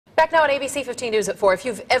Back now on ABC 15 News at 4. If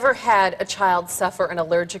you've ever had a child suffer an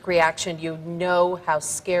allergic reaction, you know how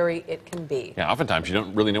scary it can be. Yeah, oftentimes you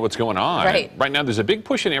don't really know what's going on. Right. Right now there's a big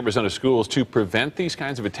push in Arizona schools to prevent these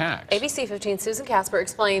kinds of attacks. ABC 15's Susan Casper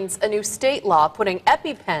explains a new state law putting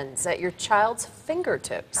EpiPens at your child's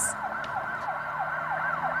fingertips.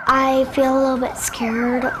 I feel a little bit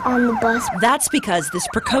scared on the bus. That's because this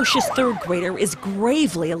precocious third grader is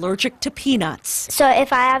gravely allergic to peanuts. So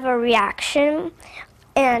if I have a reaction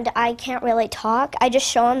and I can't really talk, I just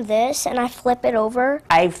show him this and I flip it over.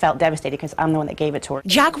 I felt devastated because I'm the one that gave it to her.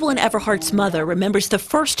 Jacqueline Everhart's mother remembers the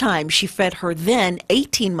first time she fed her then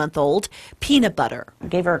 18-month-old peanut butter. I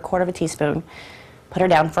gave her a quarter of a teaspoon, put her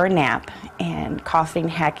down for a nap, and coughing,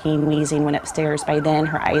 hacking, wheezing, went upstairs. By then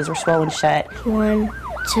her eyes were swollen shut. 1,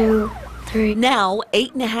 2, 3. Now,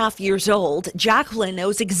 8.5 years old, Jacqueline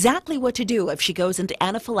knows exactly what to do if she goes into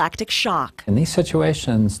anaphylactic shock. In these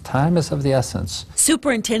situations, time is of the essence.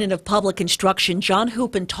 Superintendent of Public Instruction John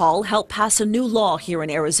Huppenthal helped pass a new law here in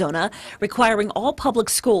Arizona requiring all public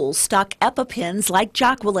schools stock EpiPens like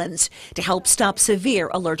Jacqueline's to help stop severe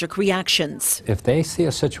allergic reactions. If they see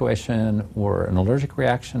a situation where an allergic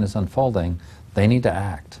reaction is unfolding, they need to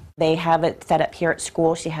act. They have it set up here at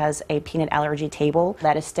school. She has a peanut allergy table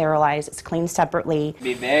that is sterilized. It's cleaned separately.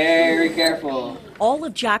 Be very careful. All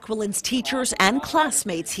of Jacqueline's teachers and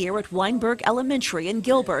classmates here at Weinberg Elementary in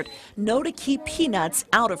Gilbert know to keep peanuts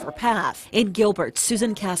out of her path. In Gilbert,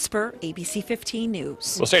 Susan Casper, ABC 15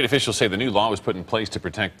 News. Well, state officials say the new law was put in place to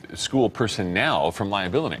protect school personnel from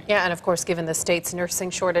liability. Yeah, and of course, given the state's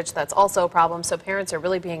nursing shortage, that's also a problem. So parents are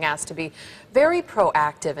really being asked to be very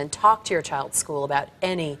proactive and talk to your child's school about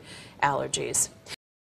any allergies.